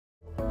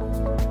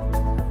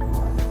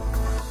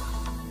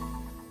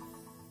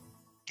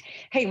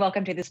Hey,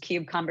 welcome to this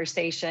CUBE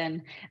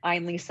conversation.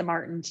 I'm Lisa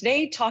Martin.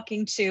 Today,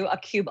 talking to a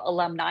CUBE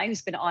alumni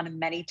who's been on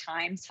many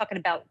times, talking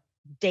about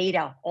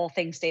data, all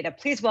things data.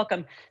 Please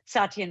welcome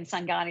Satyen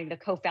Sangani, the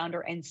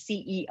co-founder and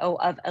CEO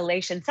of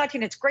Alation.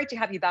 Satyen, it's great to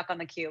have you back on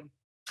the CUBE.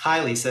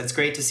 Hi, Lisa. It's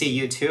great to see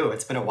you too.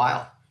 It's been a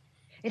while.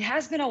 It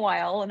has been a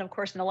while, and of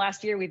course, in the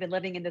last year, we've been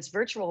living in this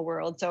virtual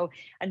world. So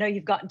I know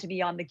you've gotten to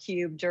be on the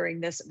CUBE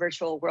during this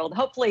virtual world.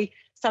 Hopefully,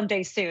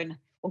 someday soon,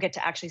 we'll get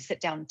to actually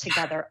sit down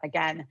together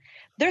again.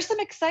 There's some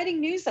exciting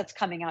news that's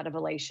coming out of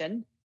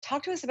Alation.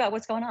 Talk to us about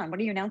what's going on. What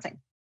are you announcing?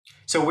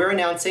 So we're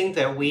announcing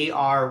that we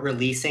are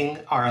releasing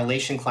our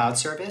Alation cloud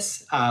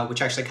service,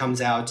 which actually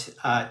comes out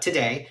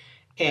today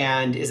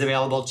and is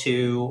available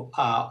to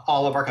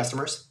all of our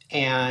customers.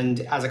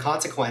 And as a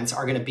consequence,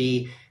 are going to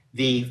be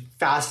the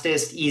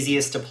fastest,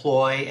 easiest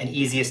deploy, and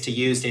easiest to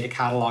use data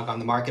catalog on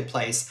the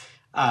marketplace.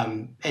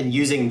 And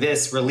using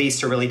this release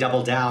to really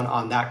double down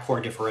on that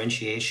core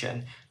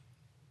differentiation.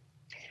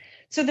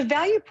 So the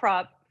value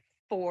prop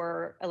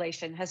for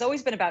Alation has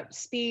always been about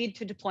speed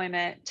to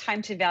deployment,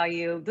 time to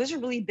value. Those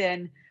have really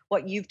been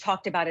what you've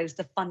talked about as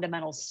the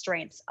fundamental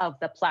strengths of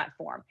the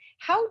platform.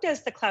 How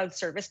does the cloud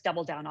service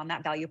double down on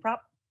that value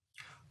prop?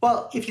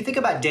 Well, if you think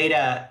about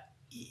data,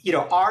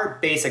 our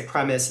basic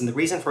premise and the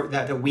reason for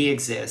that we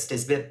exist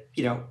is that,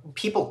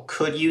 people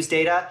could use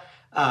data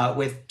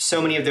with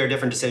so many of their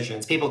different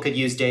decisions. People could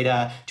use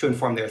data to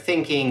inform their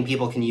thinking.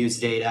 People can use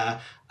data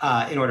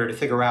in order to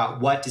figure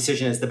out what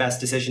decision is the best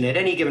decision at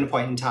any given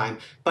point in time.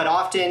 But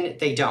often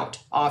they don't.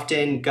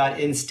 Often gut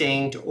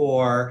instinct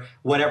or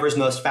whatever's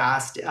most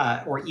fast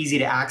or easy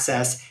to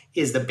access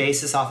is the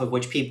basis off of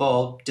which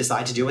people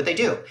decide to do what they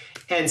do.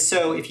 And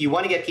so if you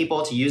want to get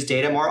people to use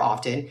data more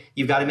often,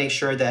 you've got to make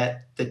sure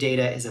that the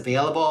data is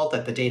available,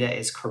 that the data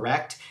is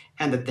correct,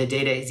 and that the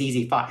data is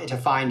easy to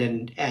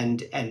find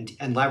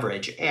and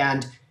leverage.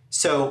 And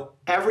so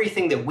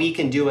everything that we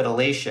can do at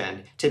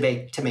Alation to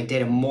make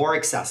data more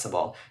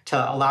accessible,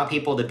 to allow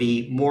people to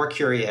be more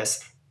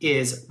curious,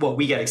 is what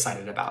we get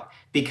excited about.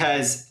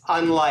 Because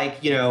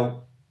unlike,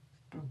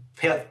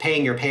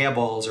 paying your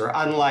payables, or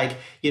unlike,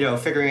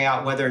 figuring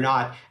out whether or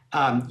not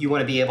you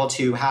want to be able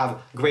to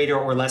have greater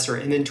or lesser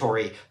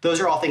inventory,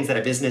 those are all things that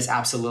a business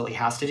absolutely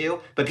has to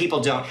do, but people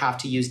don't have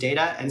to use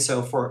data. And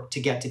so to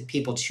get to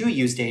people to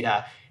use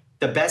data,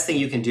 the best thing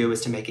you can do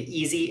is to make it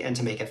easy and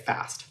to make it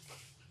fast.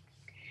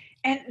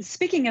 And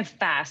speaking of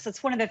fast,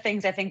 that's one of the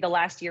things I think the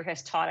last year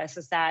has taught us,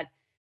 is that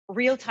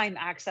real-time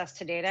access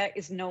to data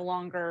is no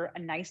longer a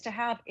nice to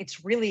have.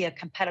 It's really a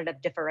competitive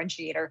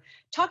differentiator.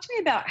 Talk to me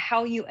about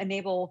how you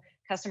enable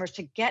customers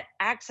to get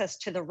access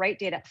to the right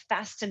data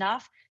fast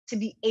enough to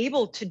be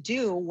able to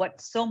do what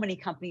so many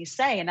companies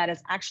say, and that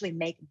is actually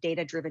make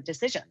data-driven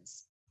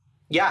decisions.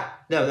 Yeah,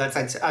 no,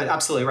 that's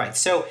absolutely right.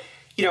 So,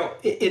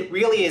 it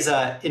really is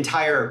an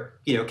entire,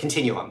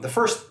 continuum. The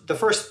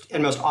first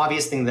and most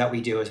obvious thing that we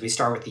do is we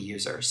start with the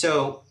user.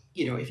 So,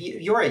 if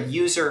you're a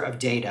user of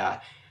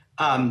data,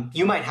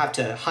 you might have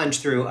to hunt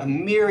through a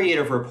myriad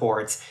of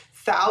reports,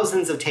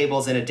 thousands of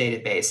tables in a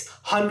database,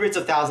 hundreds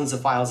of thousands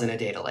of files in a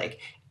data lake,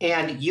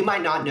 and you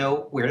might not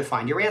know where to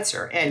find your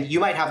answer. And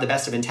you might have the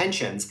best of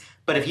intentions,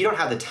 but if you don't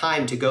have the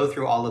time to go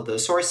through all of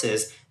those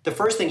sources, the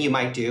first thing you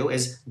might do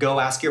is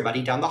go ask your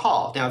buddy down the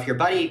hall. Now, if your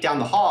buddy down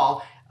the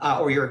hall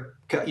or your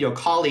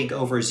colleague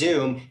over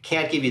Zoom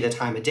can't give you the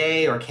time of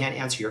day or can't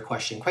answer your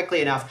question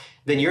quickly enough,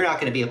 then you're not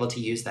going to be able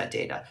to use that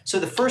data. So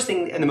the first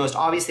thing and the most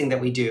obvious thing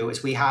that we do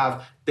is we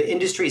have the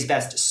industry's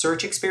best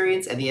search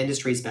experience and the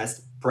industry's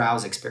best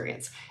browse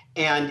experience.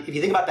 And if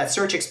you think about that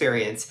search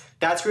experience,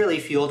 that's really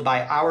fueled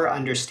by our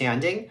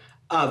understanding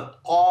of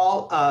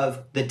all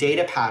of the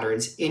data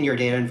patterns in your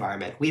data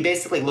environment. We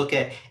basically look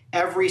at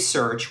every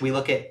search, we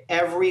look at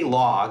every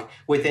log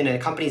within a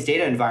company's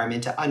data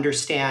environment to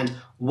understand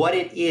what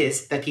it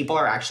is that people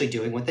are actually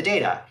doing with the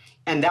data.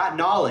 And that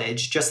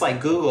knowledge, just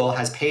like Google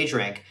has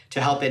PageRank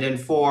to help it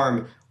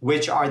inform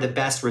which are the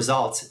best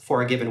results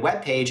for a given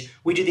web page,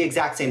 we do the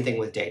exact same thing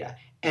with data.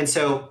 And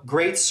so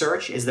great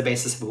search is the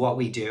basis of what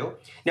we do.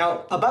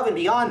 Now, above and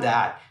beyond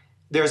that,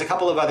 there's a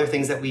couple of other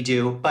things that we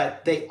do,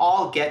 but they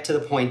all get to the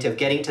point of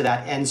getting to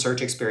that end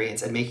search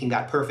experience and making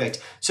that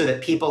perfect so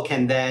that people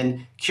can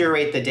then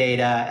curate the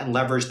data and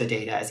leverage the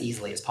data as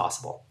easily as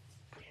possible.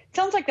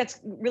 Sounds like that's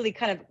really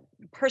kind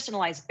of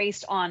personalized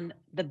based on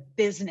the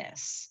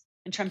business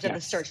in terms of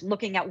the search,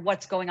 looking at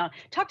what's going on.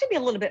 Talk to me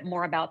a little bit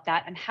more about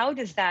that, and how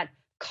does that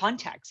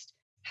context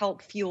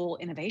help fuel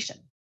innovation?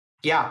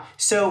 Yeah.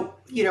 So,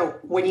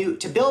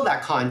 to build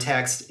that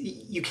context,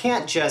 you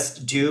can't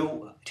just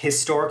do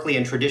historically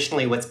and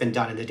traditionally what's been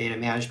done in the data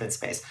management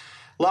space.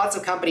 Lots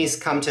of companies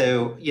come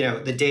to,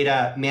 the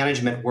data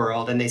management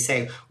world and they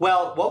say,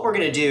 well, what we're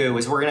going to do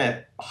is we're going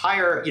to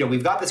hire,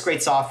 we've got this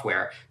great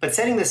software, but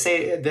setting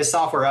this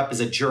software up is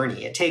a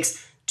journey. It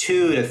takes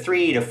 2 to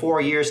 3 to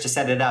 4 years to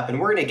set it up. And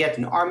we're going to get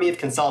an army of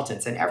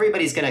consultants, and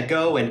everybody's going to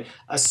go and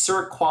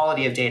assert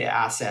quality of data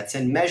assets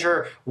and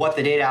measure what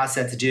the data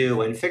assets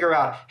do and figure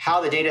out how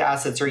the data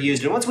assets are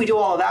used. And once we do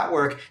all of that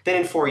work,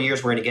 then in 4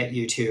 years, we're going to get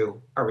you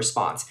to a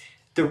response.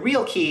 the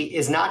real key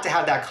is not to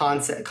have that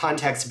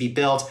context be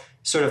built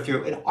sort of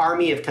through an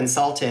army of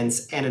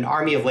consultants and an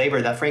army of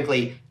labor that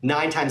frankly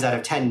 9 times out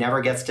of 10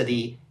 never gets to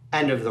the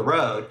end of the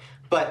road,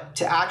 but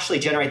to actually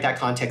generate that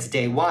context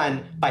day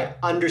one by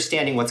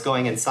understanding what's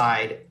going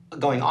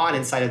on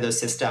inside of those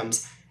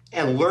systems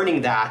and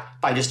learning that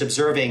by just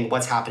observing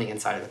what's happening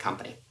inside of the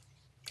company.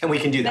 And we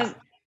can do that.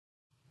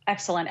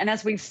 Excellent. And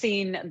as we've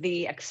seen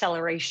the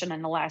acceleration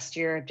in the last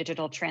year of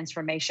digital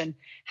transformation,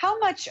 how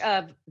much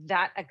of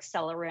that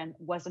accelerant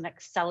was an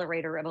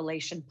accelerator of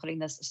Alation putting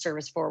this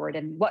service forward?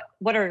 And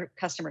what are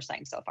customers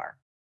saying so far?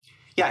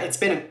 Yeah, it's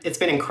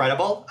been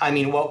incredible. I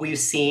mean, what we've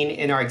seen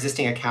in our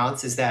existing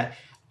accounts is that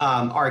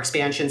our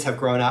expansions have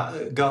gone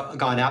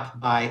up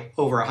by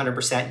over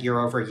 100% year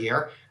over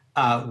year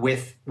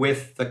with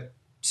the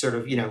sort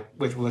of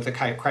with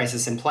the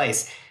crisis in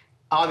place.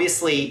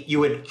 Obviously, you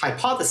would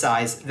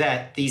hypothesize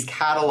that these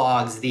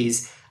catalogs,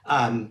 these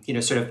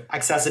sort of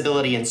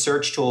accessibility and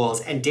search tools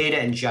and data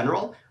in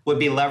general would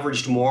be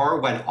leveraged more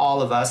when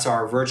all of us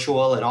are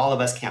virtual and all of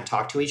us can't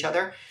talk to each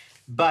other.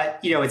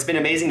 But it's been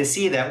amazing to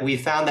see that we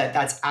found that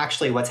that's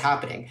actually what's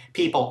happening.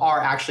 People are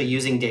actually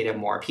using data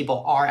more.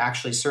 People are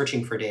actually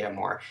searching for data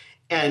more.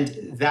 And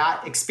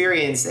that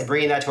experience and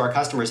bringing that to our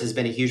customers has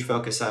been a huge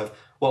focus of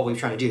what we've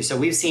tried to do. So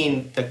we've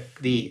seen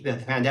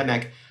the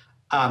pandemic.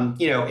 In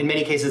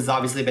many cases, it's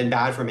obviously been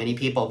bad for many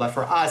people, but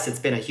for us, it's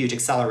been a huge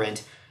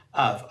accelerant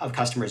of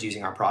customers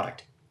using our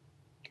product.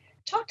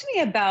 Talk to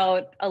me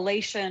about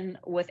Alation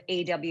with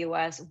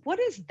AWS. What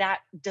does that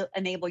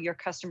enable your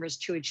customers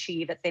to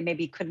achieve that they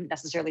maybe couldn't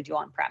necessarily do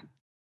on-prem?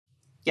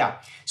 Yeah.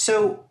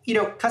 So,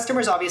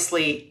 customers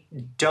obviously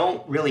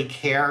don't really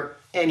care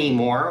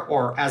anymore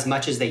or as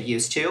much as they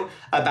used to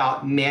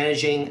about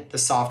managing the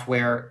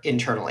software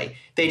internally.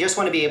 They just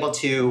want to be able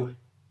to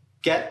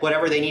get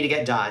whatever they need to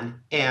get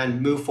done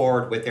and move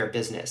forward with their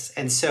business.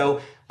 And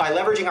so by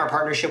leveraging our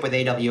partnership with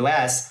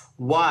AWS,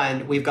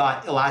 one, we've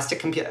got elastic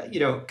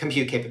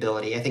compute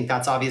capability. I think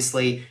that's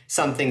obviously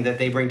something that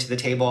they bring to the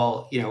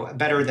table,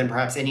 better than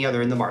perhaps any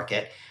other in the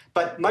market.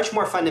 But much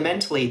more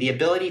fundamentally, the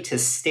ability to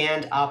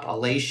stand up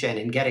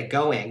Alation and get it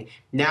going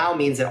now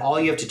means that all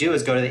you have to do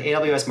is go to the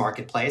AWS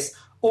marketplace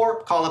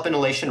or call up an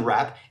Alation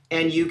rep,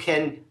 and you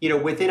can,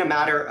 within a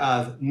matter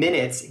of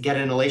minutes, get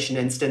an Alation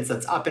instance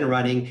that's up and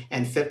running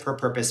and fit for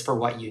purpose for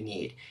what you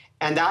need.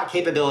 And that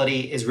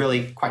capability is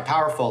really quite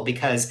powerful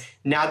because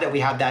now that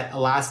we have that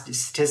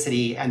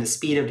elasticity and the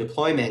speed of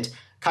deployment,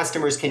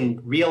 customers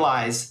can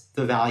realize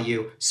the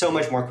value so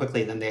much more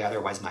quickly than they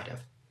otherwise might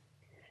have.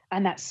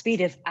 And that speed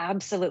is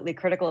absolutely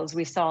critical, as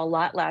we saw a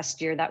lot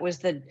last year. That was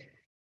the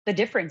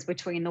difference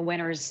between the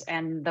winners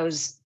and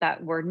those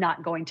that were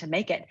not going to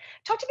make it.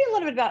 Talk to me a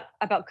little bit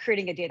about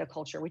creating a data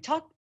culture. We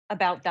talk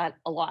about that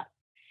a lot.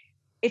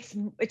 It's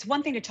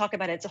one thing to talk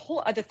about it. It's a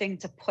whole other thing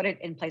to put it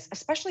in place,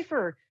 especially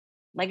for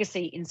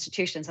legacy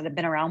institutions that have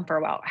been around for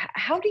a while.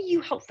 How do you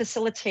help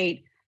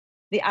facilitate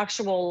the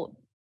actual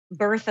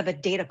birth of a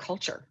data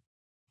culture?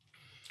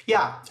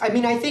 Yeah, I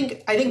mean, I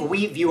think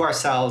we view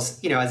ourselves,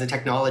 as a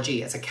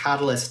technology, as a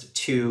catalyst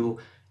to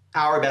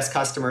our best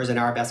customers and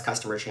our best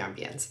customer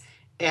champions.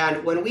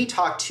 And when we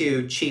talk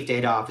to chief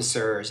data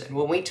officers and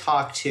when we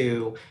talk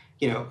to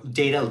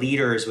data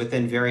leaders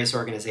within various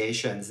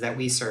organizations that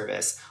we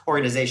service,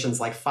 organizations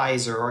like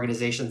Pfizer,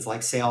 organizations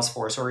like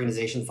Salesforce,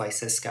 organizations like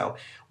Cisco,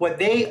 what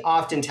they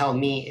often tell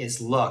me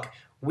is, look,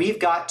 we've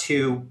got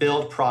to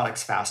build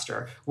products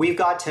faster. We've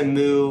got to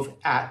move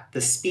at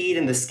the speed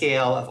and the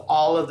scale of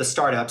all of the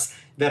startups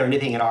that are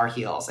nipping at our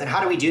heels. And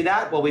how do we do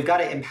that? Well, we've got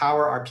to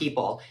empower our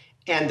people.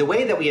 And the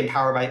way that we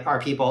empower our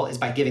people is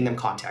by giving them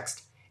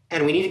context.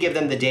 And we need to give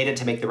them the data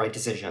to make the right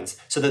decisions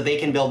so that they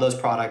can build those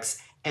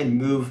products and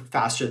move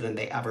faster than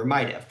they ever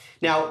might have.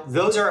 Now,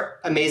 those are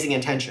amazing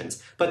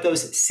intentions, but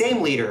those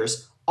same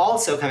leaders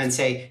also come and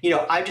say,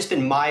 I've just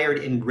been mired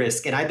in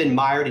risk and I've been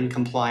mired in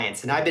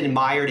compliance and I've been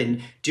mired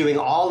in doing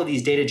all of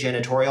these data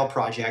janitorial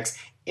projects.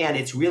 And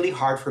it's really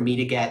hard for me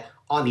to get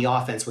on the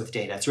offense with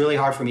data. It's really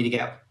hard for me to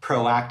get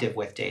proactive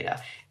with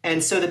data.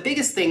 And so the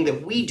biggest thing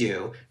that we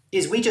do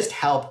is we just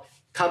help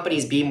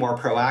companies be more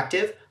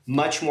proactive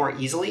much more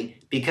easily,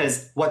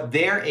 because what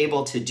they're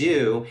able to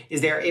do is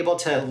they're able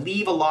to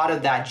leave a lot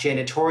of that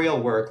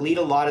janitorial work, lead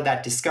a lot of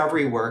that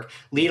discovery work,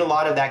 lead a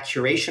lot of that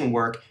curation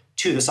work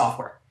to the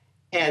software.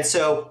 And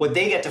so what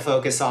they get to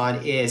focus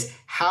on is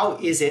how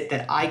is it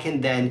that I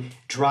can then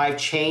drive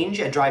change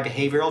and drive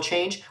behavioral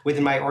change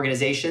within my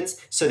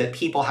organizations so that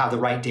people have the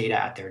right data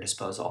at their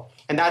disposal.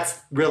 And that's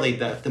really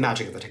the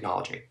magic of the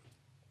technology.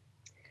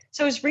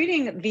 So I was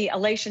reading the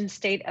Alation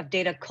State of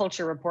Data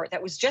Culture report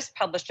that was just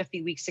published a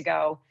few weeks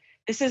ago.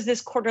 This is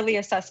this quarterly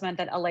assessment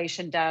that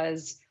Alation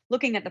does,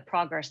 looking at the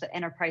progress that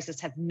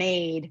enterprises have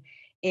made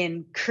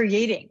in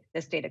creating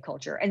this data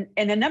culture. And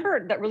a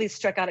number that really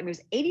struck out at me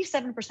was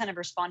 87% of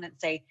respondents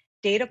say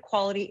data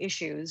quality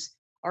issues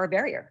are a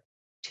barrier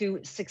to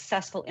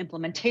successful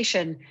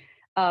implementation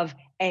of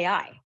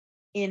AI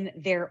in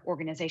their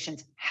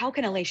organizations. How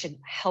can Alation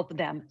help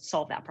them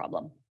solve that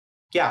problem?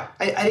 Yeah,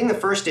 I think the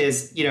first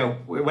is,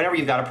 whenever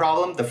you've got a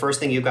problem, the first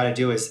thing you've got to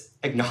do is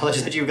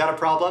acknowledge that you've got a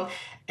problem.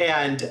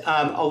 And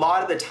a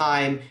lot of the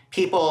time,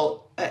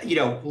 people,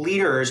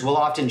 leaders will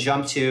often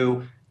jump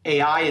to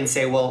AI and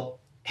say, well,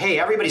 hey,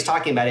 everybody's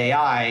talking about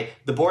AI.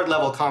 The board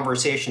level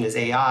conversation is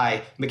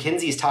AI.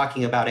 McKinsey's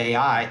talking about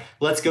AI.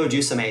 Let's go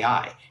do some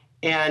AI.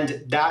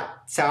 And that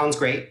sounds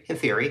great in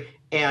theory.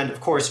 And of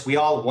course, we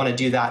all want to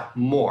do that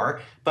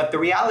more. But the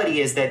reality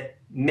is that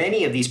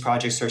many of these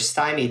projects are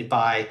stymied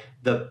by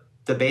the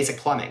basic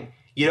plumbing.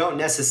 You don't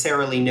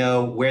necessarily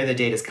know where the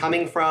data is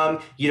coming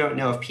from. You don't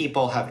know if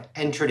people have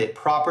entered it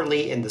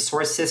properly in the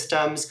source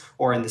systems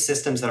or in the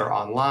systems that are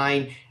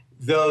online.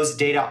 Those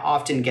data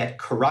often get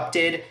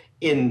corrupted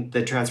in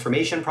the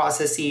transformation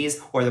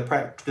processes, or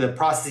the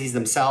processes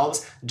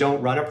themselves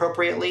don't run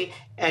appropriately.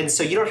 And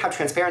so you don't have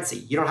transparency.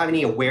 You don't have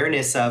any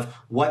awareness of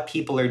what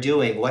people are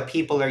doing, what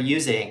people are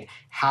using,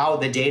 how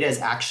the data is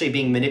actually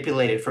being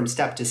manipulated from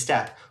step to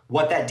step,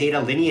 what that data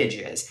lineage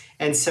is.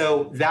 And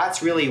so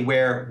that's really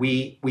where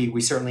we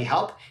certainly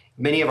help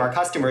many of our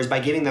customers by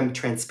giving them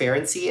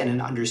transparency and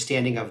an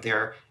understanding of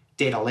their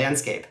data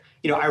landscape.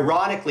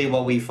 Ironically,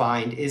 what we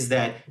find is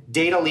that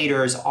data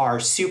leaders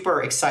are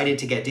super excited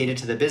to get data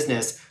to the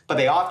business, but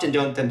they often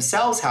don't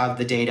themselves have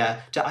the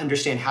data to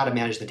understand how to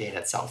manage the data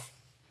itself.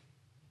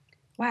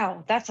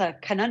 Wow, that's a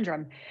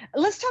conundrum.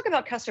 Let's talk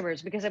about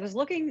customers, because I was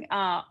looking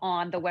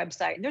on the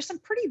website, and there's some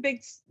pretty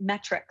big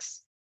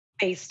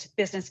metrics-based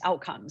business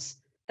outcomes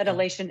that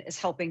Alation is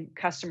helping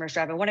customers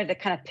drive. I wanted to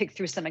kind of pick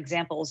through some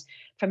examples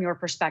from your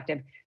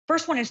perspective.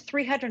 First one is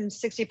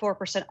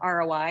 364%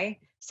 ROI.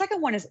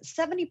 Second one is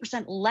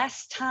 70%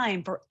 less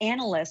time for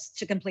analysts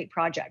to complete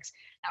projects.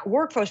 That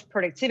workforce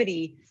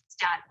productivity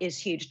stat is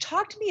huge.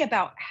 Talk to me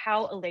about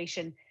how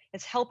Alation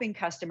is helping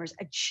customers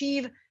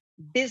achieve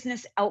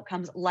business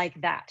outcomes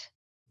like that.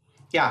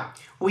 Yeah,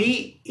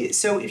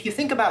 so if you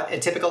think about a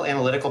typical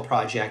analytical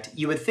project,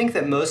 you would think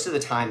that most of the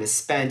time is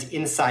spent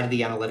inside of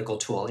the analytical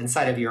tool,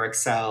 inside of your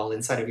Excel,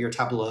 inside of your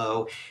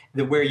Tableau,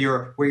 where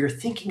you're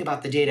thinking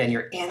about the data and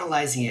you're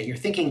analyzing it, you're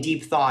thinking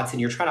deep thoughts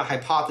and you're trying to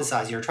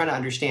hypothesize, you're trying to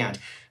understand.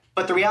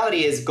 But the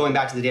reality is, going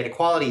back to the data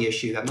quality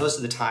issue, that most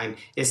of the time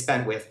is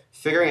spent with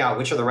figuring out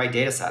which are the right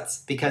data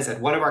sets. Because at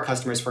one of our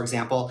customers, for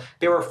example,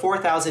 there were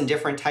 4,000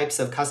 different types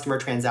of customer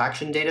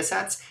transaction data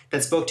sets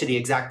that spoke to the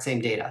exact same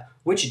data.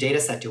 Which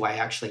data set do I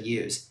actually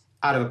use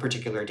out of a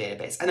particular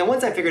database? And then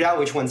once I figured out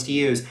which ones to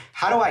use,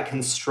 how do I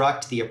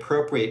construct the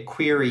appropriate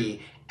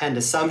query and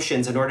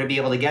assumptions in order to be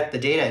able to get the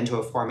data into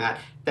a format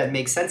that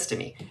makes sense to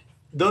me?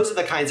 Those are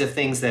the kinds of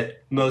things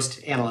that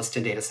most analysts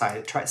and data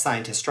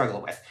scientists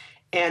struggle with.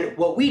 And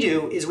what we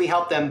do is we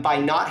help them by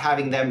not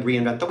having them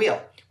reinvent the wheel.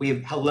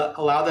 We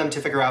allow them to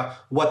figure out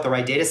what the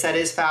right data set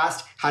is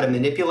fast, how to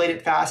manipulate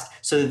it fast,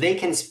 so that they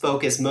can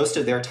focus most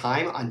of their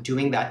time on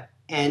doing that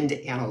end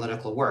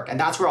analytical work. And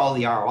that's where all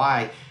the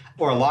ROI,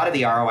 or a lot of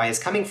the ROI, is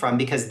coming from,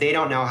 because they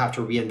don't now have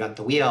to reinvent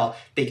the wheel.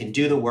 They can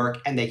do the work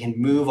and they can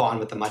move on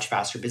with a much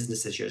faster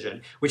business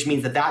decision, which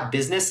means that that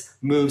business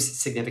moves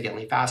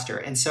significantly faster.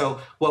 And so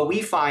what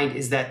we find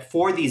is that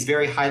for these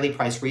very highly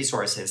priced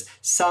resources,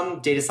 some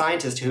data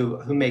scientists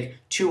who make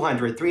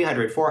 $200,000,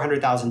 $300,000,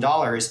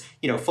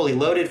 $400,000, fully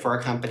loaded for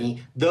a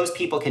company, those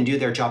people can do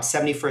their job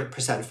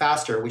 70%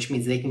 faster, which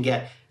means they can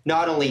get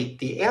not only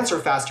the answer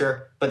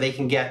faster, but they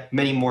can get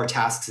many more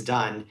tasks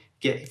done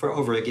for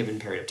over a given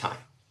period of time.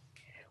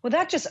 Well,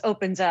 that just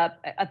opens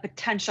up a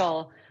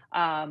potential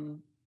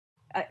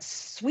a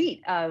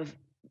suite of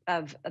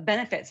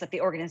benefits that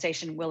the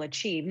organization will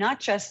achieve, not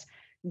just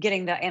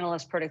getting the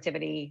analyst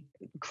productivity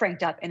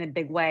cranked up in a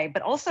big way,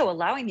 but also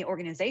allowing the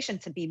organization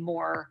to be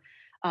more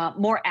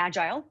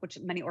agile, which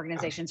many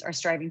organizations are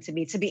striving to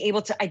be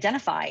able to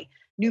identify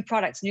new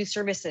products, new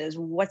services,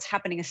 what's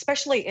happening,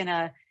 especially in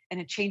a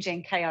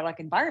changing, chaotic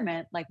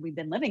environment like we've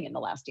been living in the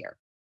last year.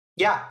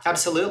 Yeah,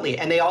 absolutely.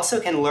 And they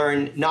also can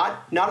learn,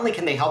 not only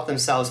can they help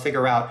themselves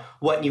figure out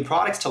what new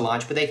products to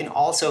launch, but they can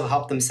also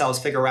help themselves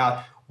figure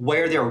out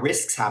where their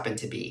risks happen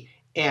to be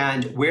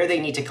and where they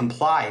need to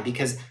comply,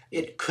 because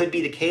it could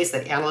be the case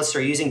that analysts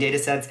are using data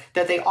sets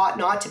that they ought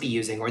not to be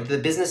using, or that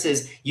the business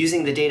is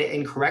using the data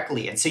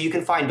incorrectly. And so you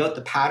can find both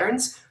the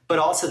patterns, but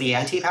also the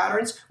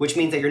anti-patterns, which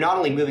means that you're not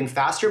only moving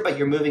faster, but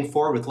you're moving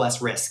forward with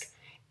less risk.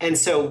 And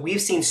so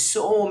we've seen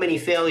so many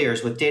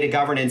failures with data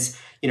governance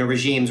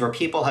regimes, where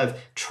people have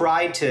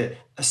tried to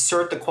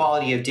assert the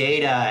quality of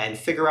data and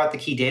figure out the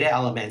key data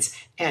elements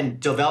and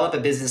develop a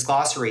business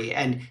glossary.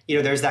 And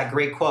there's that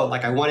great quote,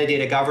 like, I wanted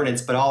data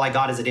governance, but all I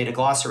got is a data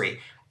glossary.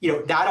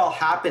 That all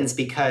happens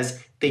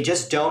because they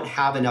just don't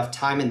have enough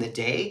time in the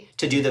day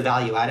to do the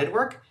value-added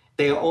work.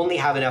 They only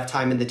have enough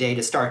time in the day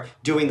to start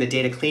doing the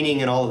data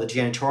cleaning and all of the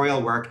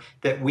janitorial work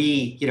that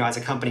we, as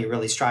a company,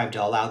 really strive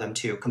to allow them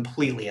to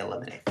completely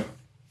eliminate.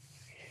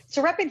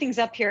 So wrapping things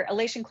up here,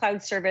 Alation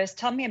Cloud Service,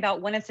 tell me about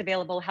when it's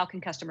available. How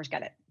can customers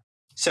get it?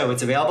 So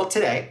it's available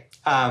today,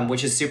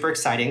 which is super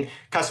exciting.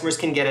 Customers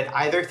can get it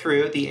either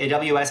through the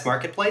AWS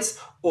Marketplace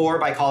or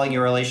by calling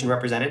your Alation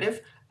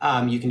representative.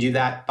 You can do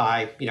that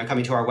by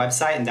coming to our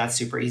website, and that's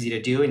super easy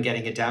to do, and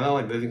getting a demo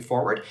and moving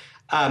forward.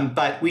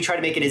 But we try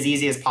to make it as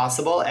easy as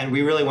possible, and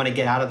we really want to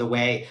get out of the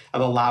way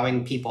of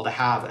allowing people to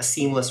have a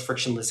seamless,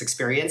 frictionless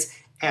experience,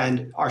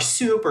 and are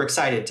super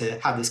excited to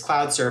have this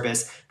cloud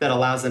service that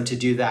allows them to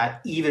do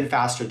that even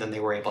faster than they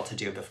were able to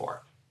do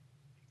before.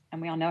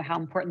 And we all know how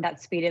important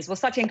that speed is. Well,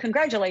 Satyen,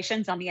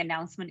 congratulations on the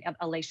announcement of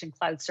Alation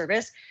Cloud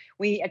Service.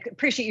 We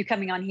appreciate you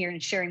coming on here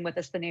and sharing with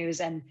us the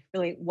news and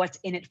really what's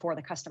in it for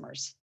the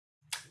customers.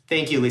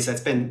 Thank you, Lisa.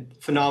 It's been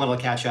phenomenal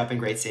to catch up and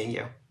great seeing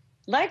you.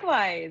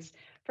 Likewise,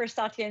 for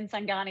Satyen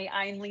Sangani,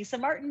 I'm Lisa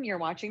Martin. You're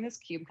watching this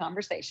CUBE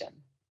Conversation.